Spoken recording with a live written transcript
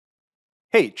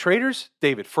Hey traders,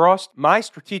 David Frost, my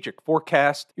strategic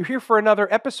forecast. You're here for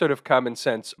another episode of Common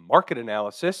Sense Market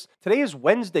Analysis. Today is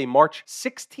Wednesday, March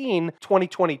 16,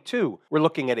 2022. We're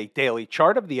looking at a daily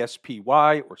chart of the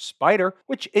SPY or SPDR,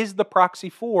 which is the proxy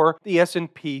for the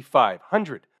S&P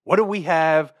 500. What do we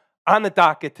have on the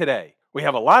docket today? We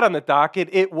have a lot on the docket.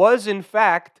 It was, in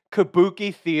fact,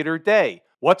 Kabuki Theater Day.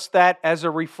 What's that as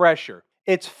a refresher?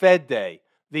 It's Fed Day.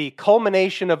 The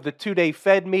culmination of the two-day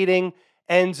Fed meeting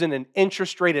ends in an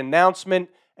interest rate announcement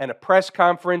and a press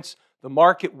conference. The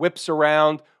market whips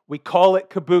around. We call it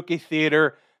Kabuki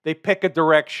Theater. They pick a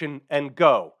direction and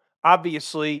go.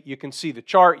 Obviously, you can see the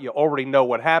chart. You already know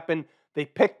what happened. They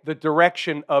picked the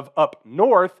direction of up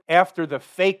north after the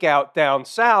fake out down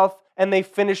south, and they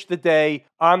finished the day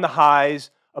on the highs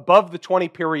above the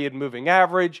 20-period moving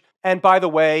average. And by the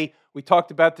way, we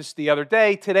talked about this the other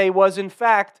day. Today was, in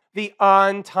fact, the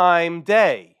on-time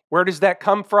day. Where does that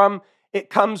come from? It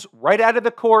comes right out of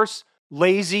the course,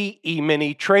 Lazy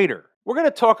E-mini Trader. We're going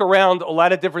to talk around a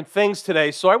lot of different things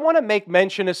today, so I want to make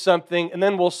mention of something, and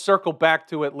then we'll circle back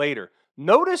to it later.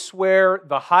 Notice where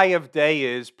the high of day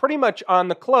is, pretty much on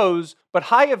the close, but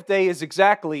high of day is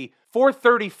exactly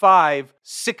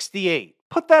 435.68.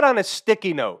 Put that on a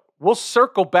sticky note. We'll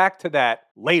circle back to that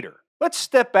later. Let's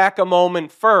step back a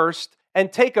moment first and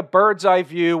take a bird's eye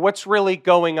view what's really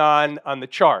going on the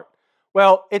chart.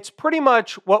 Well, it's pretty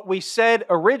much what we said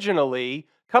originally,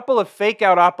 a couple of fake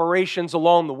out operations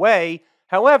along the way.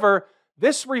 However,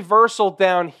 this reversal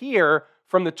down here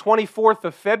from the 24th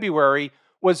of February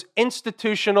was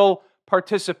institutional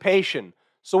participation.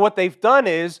 So what they've done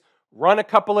is run a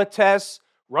couple of tests,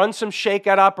 run some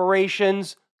shakeout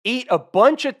operations, eat a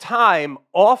bunch of time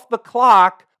off the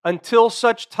clock until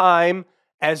such time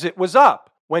as it was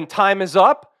up. When time is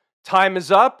up,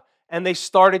 and they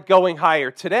started going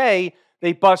higher. Today,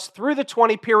 they bust through the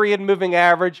 20-period moving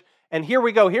average, and here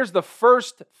we go. Here's the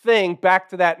first thing back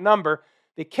to that number.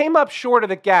 They came up short of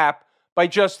the gap by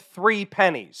just 3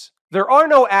 pennies. There are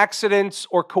no accidents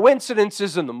or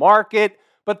coincidences in the market,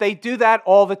 but they do that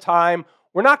all the time.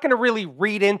 We're not going to really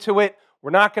read into it.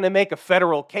 We're not going to make a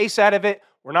federal case out of it.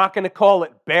 We're not going to call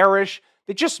it bearish.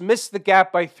 They just missed the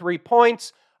gap by 3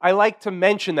 points. I like to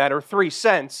mention that, or 3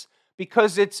 cents,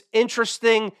 because it's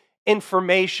interesting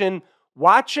information.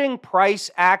 Watching price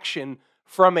action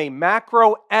from a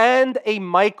macro and a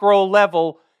micro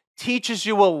level teaches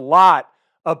you a lot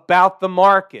about the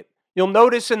market. You'll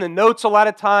notice in the notes a lot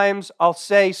of times I'll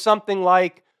say something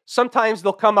like, sometimes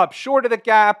they'll come up short of the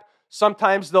gap,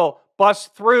 sometimes they'll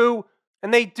bust through,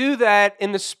 and they do that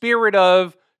in the spirit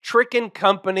of tricking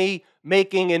company,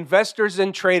 making investors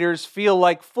and traders feel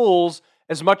like fools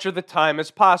as much of the time as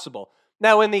possible.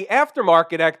 Now, in the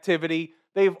aftermarket activity,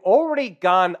 they've already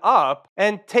gone up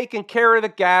and taken care of the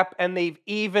gap, and they've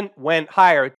even went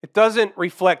higher. It doesn't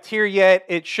reflect here yet.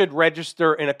 It should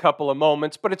register in a couple of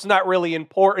moments, but it's not really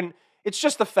important. It's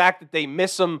just the fact that they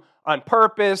miss them on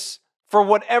purpose for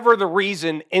whatever the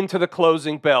reason into the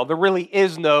closing bell. There really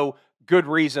is no good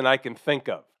reason I can think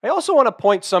of. I also want to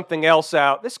point something else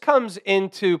out. This comes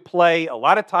into play a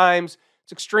lot of times.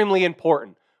 It's extremely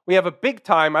important. We have a big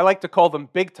time, I like to call them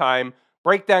big time,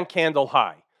 breakdown candle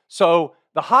high. So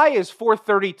the high is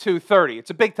 432.30. It's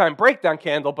a big time breakdown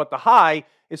candle, but the high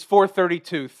is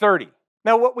 432.30.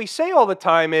 Now, what we say all the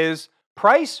time is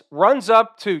price runs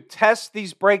up to test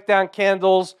these breakdown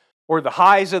candles, or the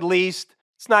highs at least.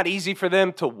 It's not easy for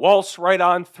them to waltz right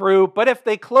on through, but if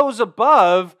they close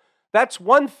above, that's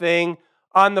one thing.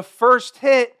 On the first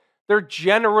hit, they're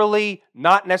generally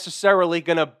not necessarily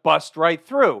going to bust right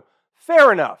through.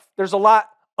 Fair enough. There's a lot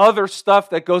other stuff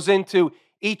that goes into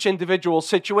each individual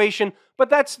situation, but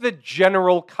that's the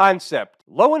general concept.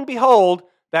 Lo and behold,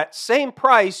 that same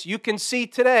price you can see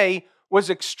today was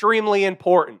extremely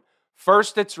important.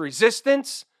 First, it's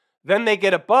resistance, then they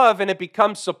get above and it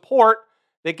becomes support.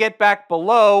 They get back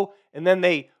below, and then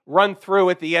they run through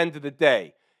at the end of the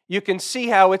day. You can see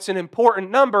how it's an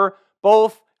important number.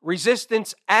 Both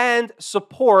resistance and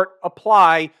support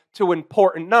apply to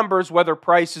important numbers, whether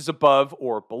price is above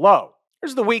or below.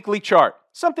 Here's the weekly chart.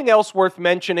 Something else worth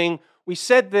mentioning. We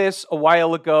said this a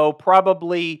while ago,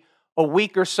 probably a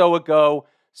week or so ago,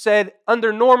 said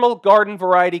under normal garden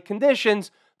variety conditions,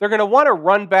 they're going to want to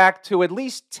run back to at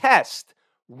least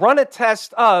run a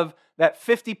test of that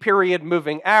 50-period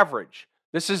moving average.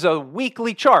 This is a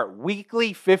weekly chart,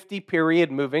 weekly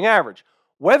 50-period moving average.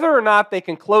 Whether or not they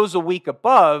can close a week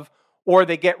above or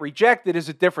they get rejected is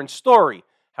a different story.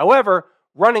 However,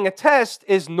 running a test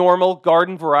is normal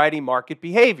garden variety market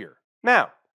behavior.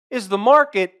 Now, is the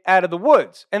market out of the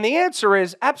woods? And the answer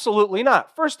is absolutely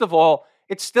not. First of all,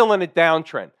 it's still in a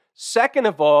downtrend. Second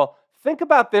of all, think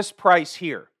about this price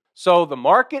here. So the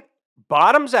market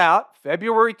bottoms out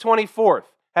February 24th,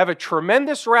 have a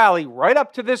tremendous rally right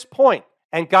up to this point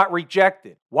and got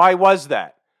rejected. Why was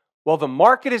that? Well, the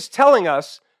market is telling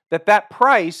us that that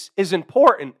price is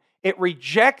important. It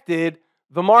rejected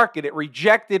the market. It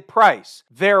rejected price.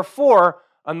 Therefore,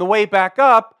 on the way back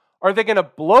up, are they going to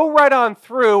blow right on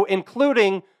through,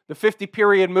 including the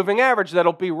 50-period moving average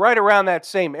that'll be right around that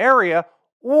same area,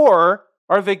 or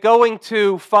are they going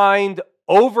to find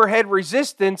overhead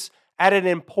resistance at an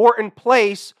important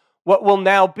place, what will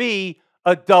now be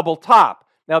a double top?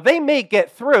 Now, they may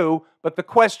get through, but the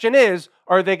question is,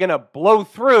 are they going to blow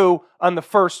through on the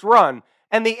first run?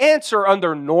 And the answer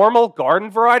under normal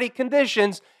garden variety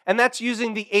conditions, and that's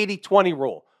using the 80-20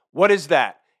 rule. What is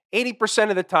that? 80%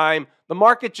 of the time, the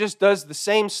market just does the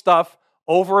same stuff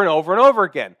over and over and over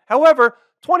again. However,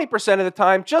 20% of the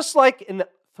time, just like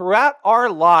throughout our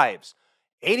lives,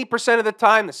 80% of the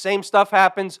time, the same stuff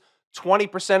happens.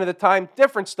 20% of the time,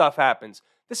 different stuff happens.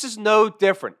 This is no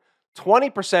different.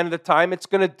 20% of the time, it's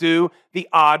going to do the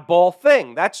oddball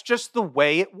thing. That's just the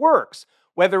way it works.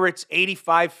 Whether it's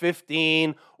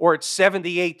 85-15 or it's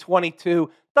 78-22,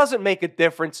 doesn't make a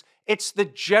difference. It's the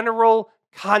general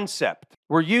concept.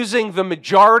 We're using the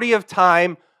majority of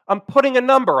time. I'm putting a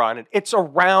number on it. It's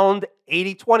around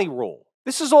 80-20 rule.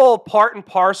 This is all part and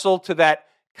parcel to that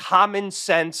common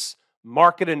sense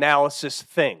market analysis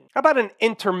thing. How about an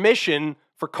intermission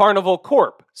for Carnival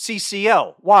Corp,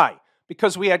 CCL? Why?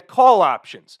 Because we had call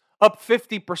options up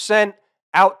 50%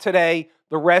 out today.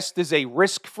 The rest is a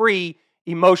risk-free,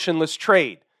 emotionless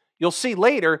trade. You'll see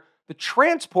later the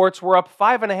transports were up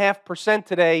 5.5%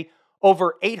 today,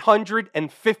 over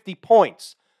 850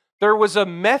 points. There was a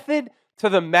method to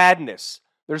the madness.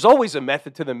 There's always a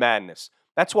method to the madness.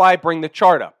 That's why I bring the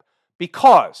chart up.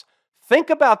 Because think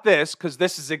about this, because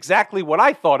this is exactly what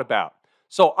I thought about.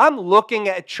 So I'm looking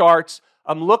at charts.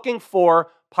 I'm looking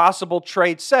for possible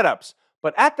trade setups.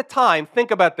 But at the time,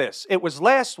 think about this. It was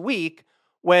last week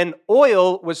when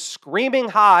oil was screaming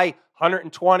high,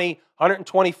 $120,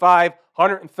 $125,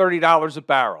 $130 a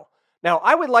barrel. Now,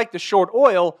 I would like to short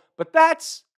oil, but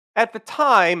that's, at the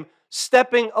time,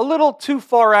 stepping a little too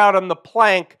far out on the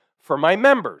plank for my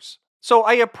members. So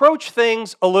I approach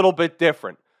things a little bit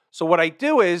different. So what I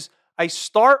do is I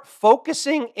start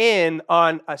focusing in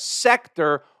on a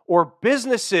sector or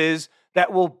businesses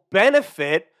that will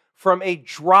benefit from a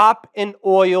drop in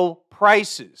oil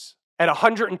prices. At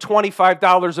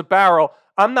 $125 a barrel,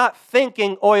 I'm not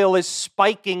thinking oil is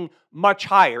spiking much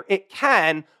higher. It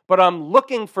can, but I'm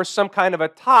looking for some kind of a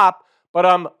top, but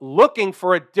I'm looking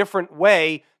for a different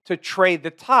way to trade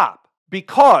the top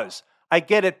because I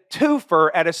get a twofer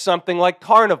out of something like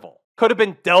Carnival. Could have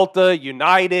been Delta,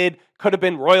 United, could have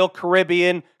been Royal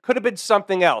Caribbean, could have been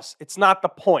something else. It's not the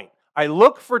point. I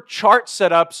look for chart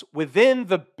setups within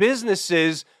the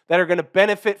businesses that are going to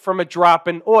benefit from a drop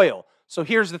in oil. So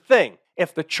here's the thing.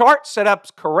 If the chart set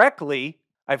up correctly,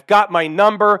 I've got my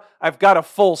number, I've got a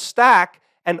full stack,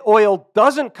 and oil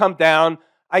doesn't come down,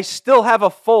 I still have a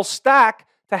full stack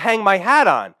to hang my hat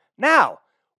on. Now,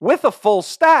 with a full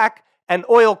stack and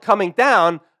oil coming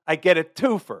down, I get a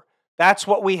twofer. That's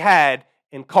what we had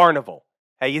in Carnival.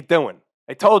 How you doing?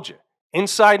 I told you,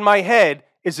 inside my head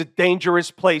is a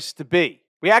dangerous place to be.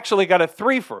 We actually got a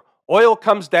threefer. Oil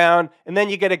comes down, and then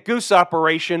you get a goose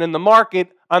operation in the market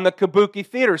on the Kabuki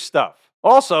Theater stuff.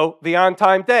 Also, the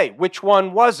on-time day. Which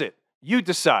one was it? You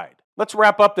decide. Let's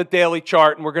wrap up the daily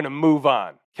chart, and we're going to move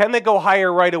on. Can they go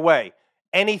higher right away?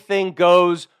 Anything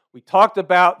goes. We talked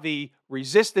about the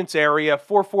resistance area,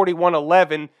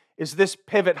 441.11 is this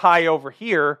pivot high over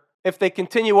here. If they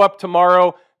continue up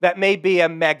tomorrow, that may be a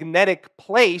magnetic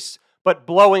place, but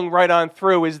blowing right on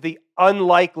through is the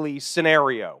unlikely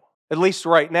scenario, at least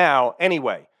right now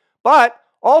anyway. But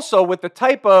also with the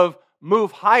type of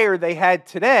move higher they had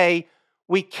today,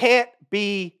 we can't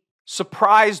be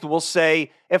surprised, we'll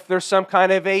say, if there's some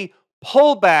kind of a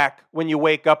pullback when you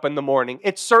wake up in the morning.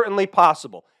 It's certainly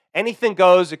possible. Anything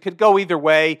goes. It could go either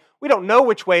way. We don't know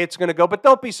which way it's going to go, but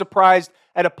don't be surprised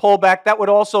at a pullback. That would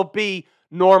also be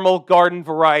normal garden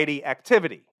variety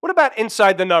activity. What about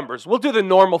inside the numbers? We'll do the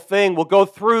normal thing. We'll go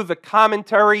through the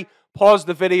commentary, pause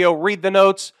the video, read the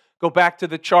notes, go back to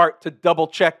the chart to double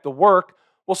check the work.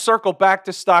 We'll circle back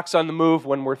to stocks on the move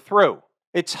when we're through.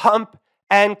 It's hump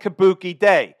and kabuki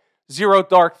day. Zero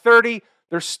dark 30.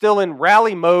 They're still in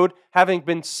rally mode, having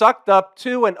been sucked up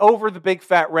to and over the big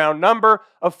fat round number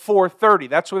of 430.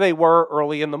 That's where they were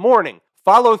early in the morning.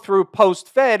 Follow through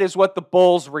post-Fed is what the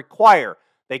bulls require.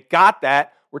 They got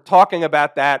that. We're talking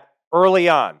about that early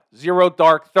on. Zero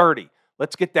dark 30.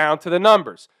 Let's get down to the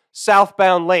numbers.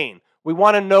 Southbound lane. We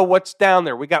want to know what's down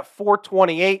there. We got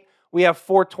 428. We have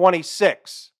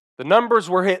 426. The numbers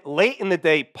were hit late in the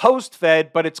day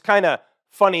post-Fed, but it's kind of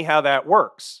funny how that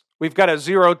works. We've got a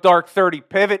zero dark 30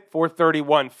 pivot,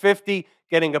 431.50.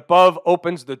 Getting above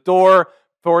opens the door,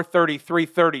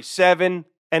 433.37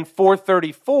 and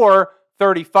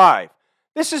 434.35.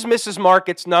 This is Mrs.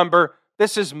 Market's number.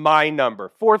 This is my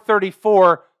number,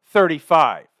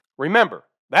 434.35. Remember,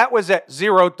 that was at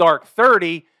zero dark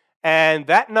 30, and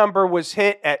that number was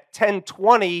hit at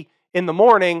 10:20 in the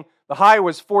morning. The high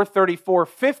was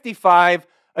 434.55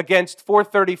 against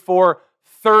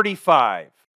 434.35.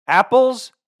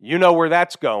 Apples, you know where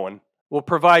that's going. We'll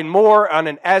provide more on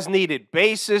an as-needed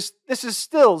basis. This is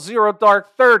still zero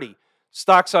dark 30.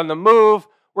 Stocks on the move.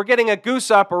 We're getting a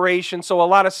goose operation, so a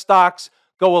lot of stocks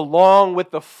go along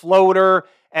with the floater,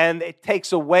 and it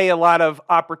takes away a lot of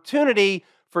opportunity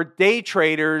for day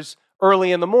traders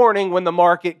early in the morning when the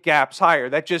market gaps higher.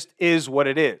 That just is what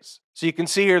it is. So you can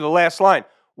see here the last line.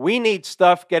 We need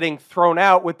stuff getting thrown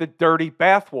out with the dirty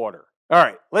bathwater. All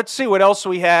right, let's see what else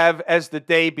we have as the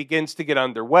day begins to get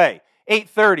underway.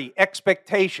 8:30,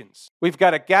 expectations. We've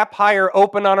got a gap higher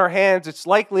open on our hands. It's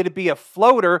likely to be a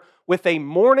floater with a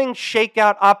morning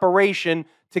shakeout operation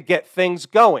to get things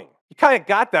going. You kind of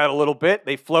got that a little bit.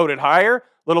 They floated higher, a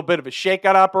little bit of a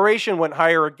shakeout operation, went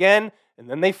higher again, and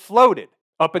then they floated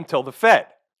up until the Fed.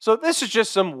 So this is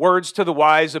just some words to the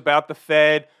wise about the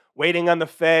Fed, waiting on the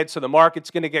Fed, so the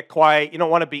market's going to get quiet. You don't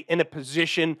want to be in a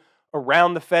position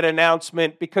around the Fed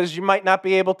announcement because you might not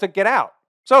be able to get out.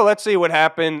 So let's see what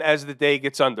happened as the day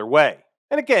gets underway.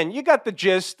 And again, you got the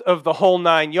gist of the whole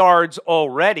 9 yards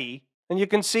already, and you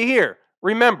can see here.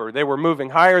 Remember, they were moving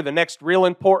higher. The next real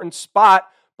important spot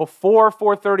before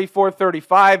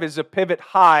 434.35 is a pivot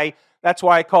high. That's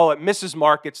why I call it Mrs.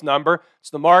 Market's number. It's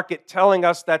the market telling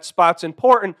us that spot's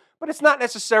important, but it's not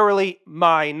necessarily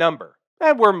my number.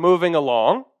 And we're moving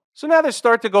along. So now they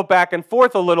start to go back and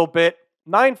forth a little bit.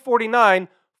 949,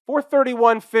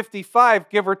 431.55,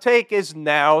 give or take, is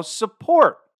now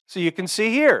support. So you can see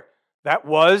here, that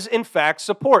was in fact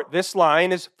support. This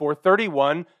line is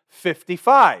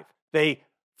 431.55. They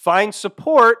find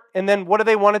support, and then what do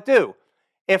they want to do?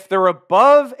 If they're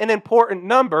above an important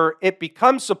number, it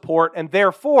becomes support, and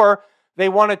therefore they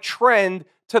want to trend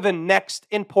to the next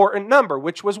important number,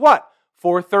 which was what?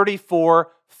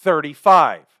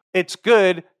 434.35. It's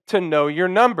good to know your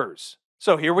numbers.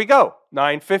 So here we go,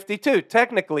 9:52.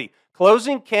 Technically,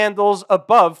 closing candles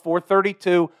above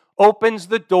 432 opens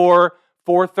the door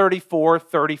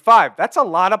 434.35. That's a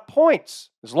lot of points.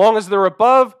 As long as they're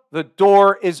above, the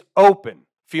door is open.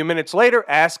 A few minutes later,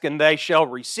 ask and they shall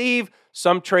receive.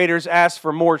 Some traders ask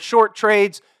for more short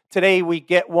trades. Today we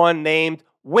get one named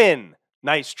Win.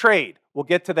 Nice trade. We'll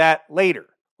get to that later.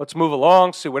 Let's move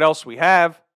along, see what else we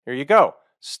have. Here you go.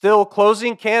 Still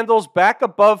closing candles back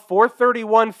above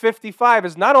 431.55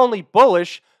 is not only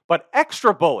bullish, but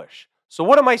extra bullish. So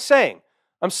what am I saying?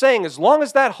 I'm saying as long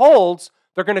as that holds,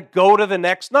 they're going to go to the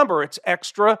next number. It's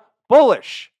extra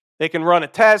bullish. They can run a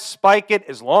test, spike it.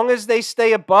 As long as they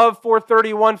stay above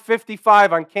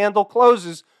 431.55 on candle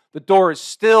closes, the door is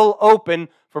still open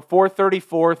for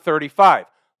 434.35.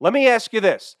 Let me ask you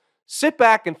this. Sit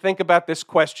back and think about this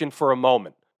question for a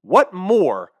moment. What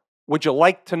more would you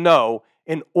like to know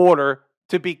in order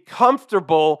to be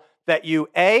comfortable that you,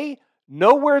 A,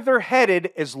 know where they're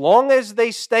headed as long as they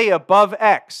stay above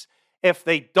X? If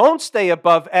they don't stay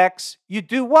above X, you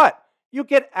do what? You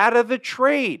get out of the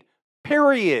trade,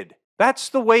 period. That's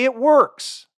the way it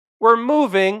works. We're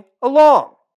moving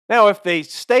along. Now, if they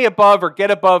stay above or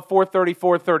get above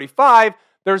 434.35,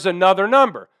 there's another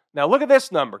number. Now, look at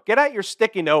this number. Get out your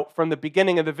sticky note from the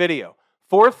beginning of the video.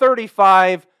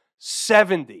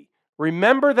 435.70.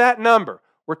 Remember that number.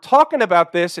 We're talking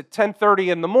about this at 10:30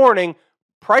 in the morning.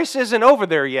 Price isn't over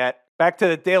there yet. Back to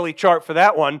the daily chart for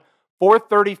that one.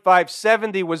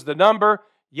 435.70 was the number.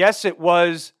 Yes, it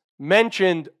was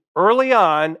mentioned early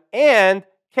on and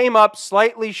came up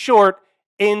slightly short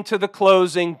into the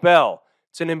closing bell.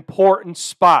 It's an important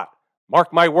spot.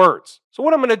 Mark my words. So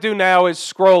what I'm going to do now is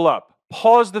scroll up,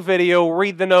 pause the video,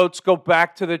 read the notes, go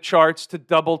back to the charts to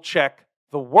double check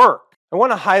the work. I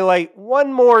want to highlight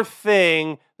one more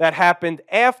thing that happened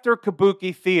after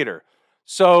Kabuki Theater.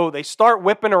 So they start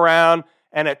whipping around,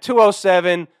 and at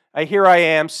 2:07, here I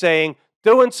am saying,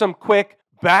 doing some quick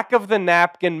back of the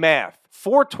napkin math.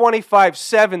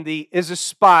 425.70 is a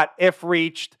spot, if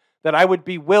reached, that I would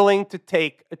be willing to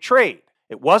take a trade.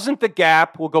 It wasn't the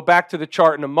gap. We'll go back to the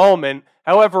chart in a moment.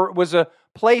 However, it was a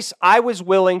place I was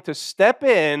willing to step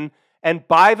in and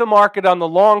buy the market on the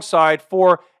long side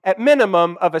for, at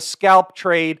minimum, of a scalp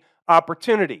trade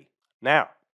opportunity.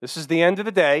 Now, this is the end of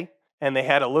the day, and they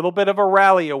had a little bit of a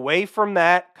rally away from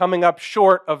that, coming up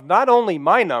short of not only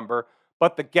my number,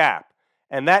 but the gap.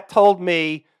 And that told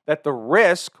me that the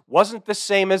risk wasn't the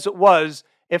same as it was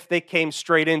if they came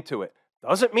straight into it.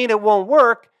 Doesn't mean it won't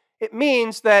work. It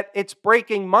means that it's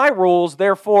breaking my rules,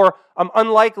 therefore I'm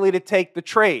unlikely to take the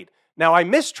trade. Now, I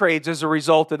miss trades as a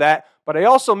result of that, but I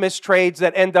also miss trades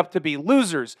that end up to be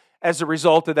losers as a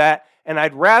result of that, and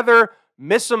I'd rather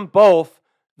miss them both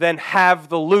than have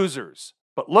the losers.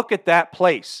 But look at that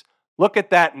place. Look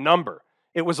at that number.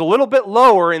 It was a little bit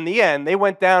lower in the end. They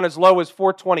went down as low as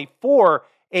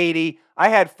 424.80. I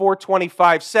had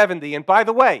 425.70. And by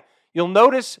the way, you'll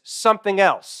notice something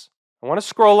else. I want to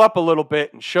scroll up a little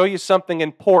bit and show you something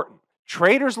important.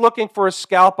 Traders looking for a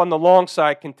scalp on the long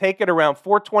side can take it around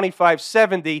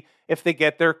 425.70 if they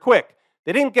get there quick.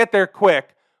 They didn't get there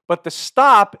quick, but the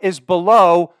stop is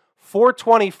below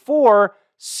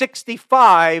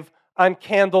 424.65 on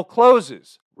candle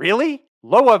closes. Really?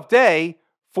 Low of day,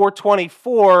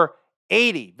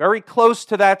 424.80. Very close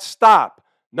to that stop.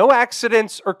 No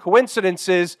accidents or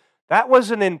coincidences. That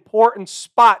was an important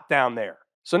spot down there.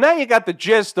 So now you got the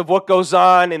gist of what goes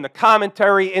on in the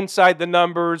commentary, inside the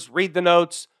numbers, read the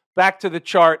notes, back to the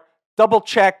chart, double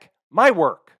check my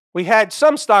work. We had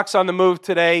some stocks on the move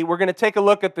today. We're going to take a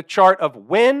look at the chart of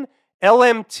WIN,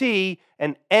 LMT,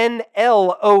 and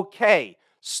NLOK.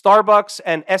 Starbucks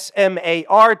and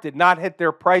SMAR did not hit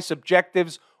their price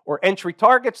objectives or entry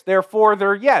targets. Therefore,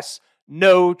 they're,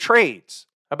 no trades.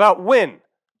 About WIN,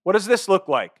 what does this look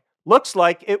like? Looks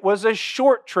like it was a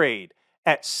short trade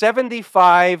at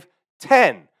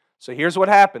 75.10. So here's what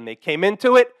happened. They came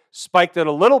into it, spiked it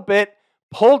a little bit,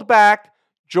 pulled back.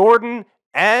 Jordan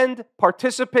and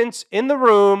participants in the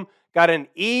room got an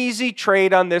easy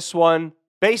trade on this one.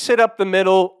 Base hit up the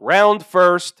middle, round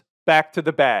first, back to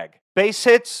the bag. Base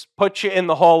hits put you in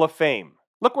the Hall of Fame.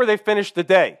 Look where they finished the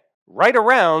day. Right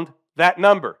around that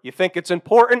number. You think it's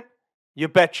important? You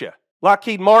betcha.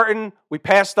 Lockheed Martin, we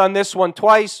passed on this one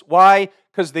twice. Why?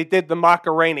 Because they did the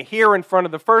Macarena here in front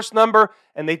of the first number,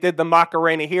 and they did the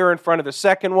Macarena here in front of the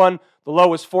second one. The low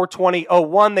was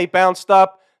 420.01. They bounced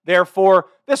up. Therefore,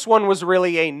 this one was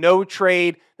really a no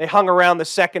trade. They hung around the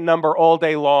second number all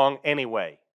day long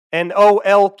anyway.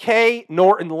 NOLK,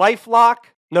 Norton LifeLock,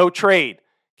 no trade.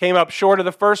 Came up short of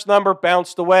the first number,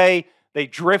 bounced away. They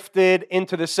drifted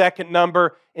into the second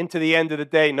number, into the end of the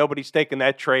day. Nobody's taking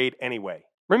that trade anyway.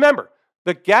 Remember,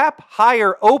 the gap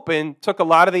higher open took a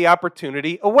lot of the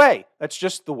opportunity away. That's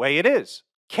just the way it is.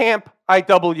 Camp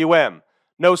IWM.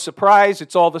 No surprise,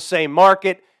 it's all the same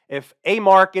market. If a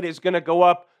market is going to go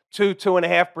up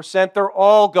 2.5%, they're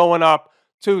all going up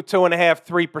 2.5%,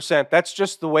 3%. That's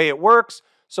just the way it works.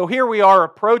 So here we are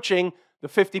approaching the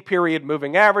 50-period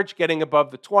moving average, getting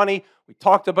above the 20. We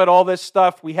talked about all this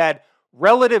stuff. We had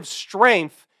relative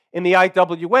strength in the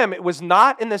IWM. It was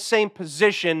not in the same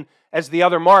position as the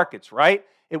other markets, right?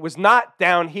 It was not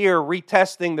down here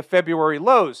retesting the February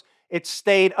lows. It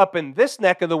stayed up in this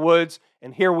neck of the woods,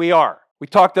 and here we are. We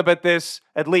talked about this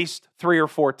at least 3 or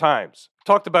 4 times.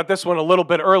 Talked about this one a little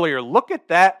bit earlier. Look at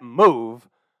that move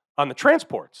on the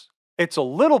transports. It's a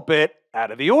little bit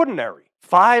out of the ordinary.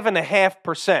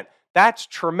 5.5%. That's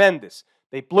tremendous.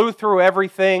 They blew through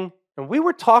everything. And we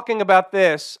were talking about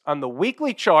this on the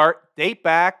weekly chart, date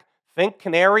back, think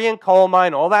canary and coal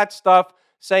mine, all that stuff,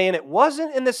 saying it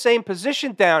wasn't in the same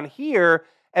position down here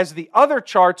as the other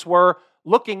charts were,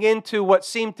 looking into what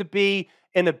seemed to be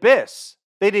an abyss.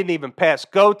 They didn't even pass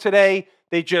go today.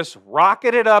 They just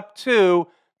rocketed up to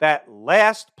that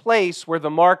last place where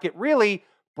the market really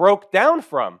broke down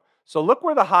from. So look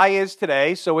where the high is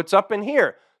today. So it's up in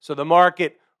here. So the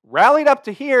market rallied up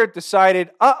to here,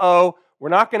 decided, we're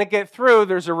not going to get through.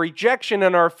 There's a rejection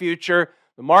in our future.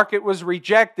 The market was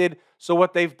rejected. So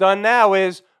what they've done now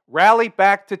is rally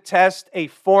back to test a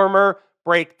former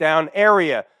breakdown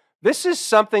area. This is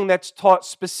something that's taught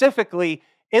specifically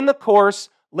in the course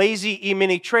Lazy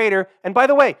E-mini Trader. And by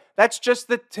the way, that's just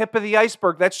the tip of the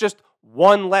iceberg. That's just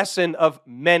one lesson of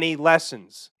many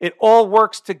lessons. It all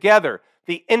works together.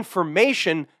 The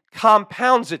information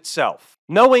compounds itself.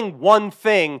 Knowing one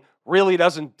thing really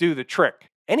doesn't do the trick.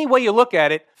 Any way you look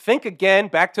at it, think again,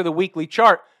 back to the weekly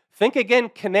chart, think again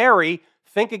canary,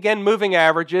 think again moving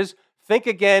averages, think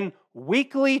again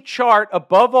weekly chart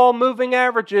above all moving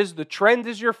averages, the trend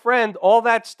is your friend, all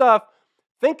that stuff.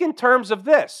 Think in terms of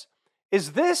this.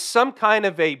 Is this some kind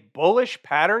of a bullish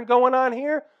pattern going on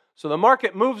here? So the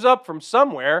market moves up from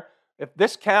somewhere, if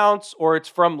this counts, or it's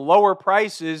from lower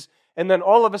prices, and then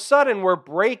all of a sudden we're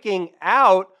breaking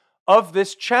out of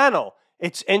this channel.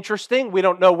 It's interesting. We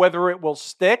don't know whether it will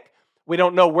stick. We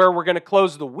don't know where we're going to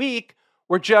close the week.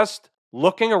 We're just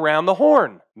looking around the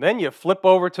horn. Then you flip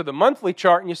over to the monthly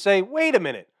chart and you say, wait a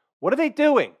minute, what are they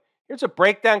doing? Here's a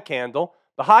breakdown candle.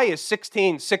 The high is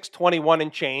 16,621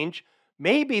 and change.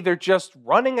 Maybe they're just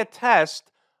running a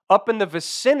test up in the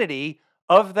vicinity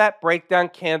of that breakdown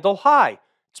candle high.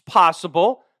 It's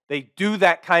possible they do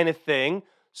that kind of thing.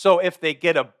 So if they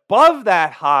get above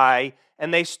that high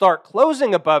and they start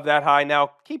closing above that high,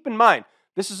 now keep in mind,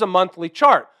 this is a monthly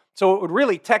chart. So it would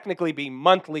really technically be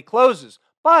monthly closes.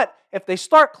 But if they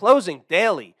start closing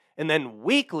daily and then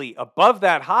weekly above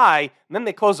that high, and then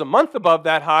they close a month above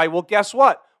that high, well, guess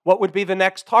what? What would be the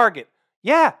next target?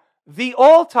 Yeah, the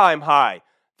all-time high.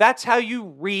 That's how you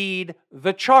read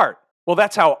the chart. Well,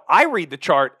 that's how I read the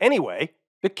chart anyway.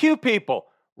 The Q people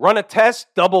run a test,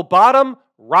 double bottom,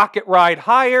 rocket ride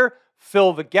higher,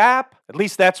 fill the gap. At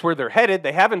least that's where they're headed.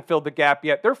 They haven't filled the gap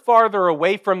yet. They're farther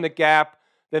away from the gap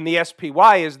than the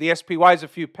SPY is. The SPY is a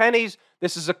few pennies.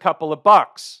 This is a couple of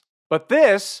bucks. But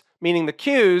this, meaning the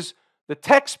Qs, the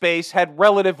tech space had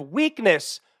relative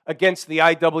weakness against the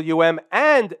IWM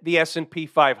and the S&P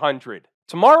 500.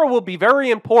 Tomorrow will be very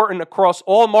important across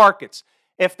all markets.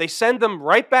 If they send them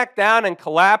right back down and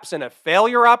collapse in a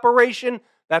failure operation,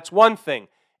 that's one thing.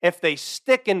 If they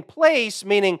stick in place,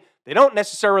 meaning they don't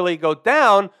necessarily go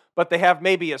down, but they have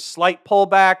maybe a slight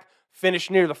pullback, finish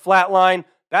near the flat line,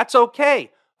 that's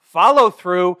okay. Follow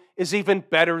through is even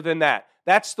better than that.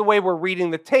 That's the way we're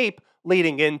reading the tape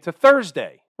leading into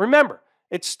Thursday. Remember,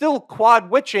 it's still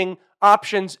quad witching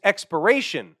options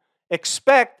expiration.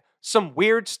 Expect some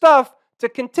weird stuff to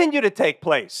continue to take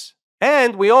place.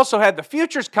 And we also had the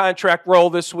futures contract roll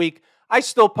this week. I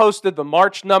still posted the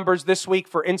March numbers this week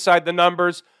for Inside the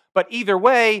Numbers, but either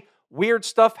way, weird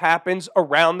stuff happens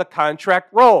around the contract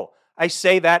roll. I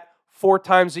say that 4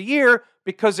 times a year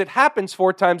because it happens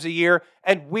 4 times a year,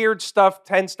 and weird stuff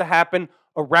tends to happen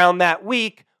around that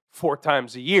week 4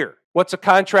 times a year. What's a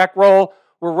contract roll?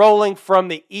 We're rolling from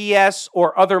the ES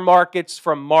or other markets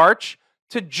from March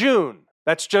to June.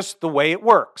 That's just the way it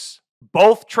works.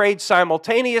 Both trade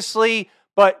simultaneously,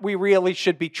 but we really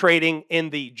should be trading in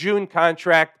the June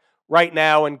contract right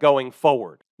now and going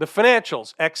forward. The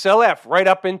financials, XLF, right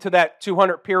up into that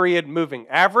 200-period moving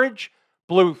average,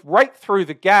 blew right through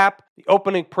the gap. The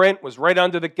opening print was right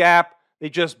under the gap. They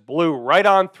just blew right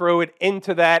on through it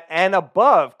into that and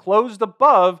above, closed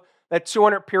above that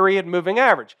 200-period moving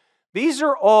average. These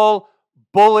are all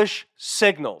bullish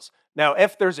signals. Now,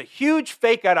 if there's a huge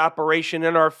fake-out operation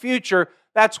in our future,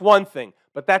 that's one thing.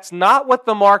 But that's not what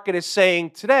the market is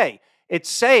saying today. It's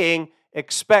saying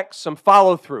expect some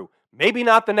follow-through. Maybe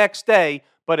not the next day,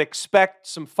 but expect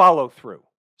some follow-through.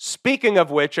 Speaking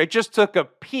of which, I just took a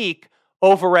peek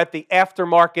over at the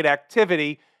aftermarket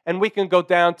activity, and we can go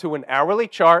down to an hourly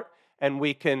chart, and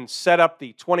we can set up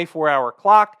the 24-hour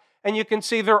clock, and you can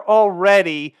see they're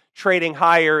already trading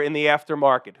higher in the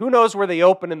aftermarket. Who knows where they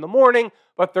open in the morning,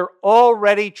 but they're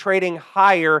already trading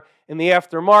higher in the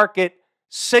aftermarket,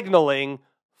 signaling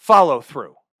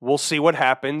follow-through. We'll see what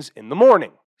happens in the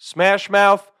morning.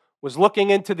 Smashmouth was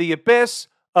looking into the abyss,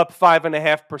 up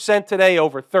 5.5% today,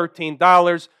 over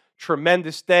 $13.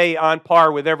 Tremendous day, on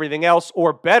par with everything else,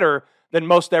 or better than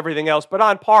most everything else, but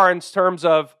on par in terms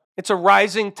of it's a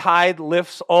rising tide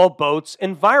lifts all boats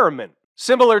environment.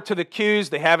 Similar to the Qs,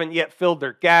 they haven't yet filled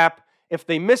their gap. If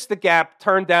they miss the gap,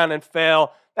 turn down and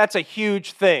fail, that's a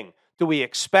huge thing. Do we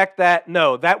expect that?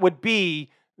 No, that would be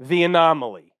the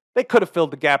anomaly. They could have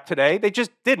filled the gap today. They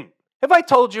just didn't. Have I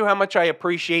told you how much I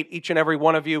appreciate each and every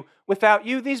one of you? Without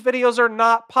you, these videos are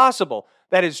not possible.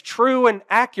 That is true and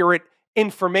accurate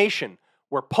information.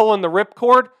 We're pulling the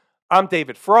ripcord. I'm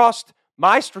David Frost,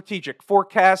 my strategic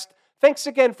forecast. Thanks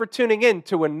again for tuning in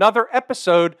to another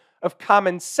episode of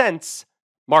Common Sense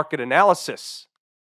Market Analysis.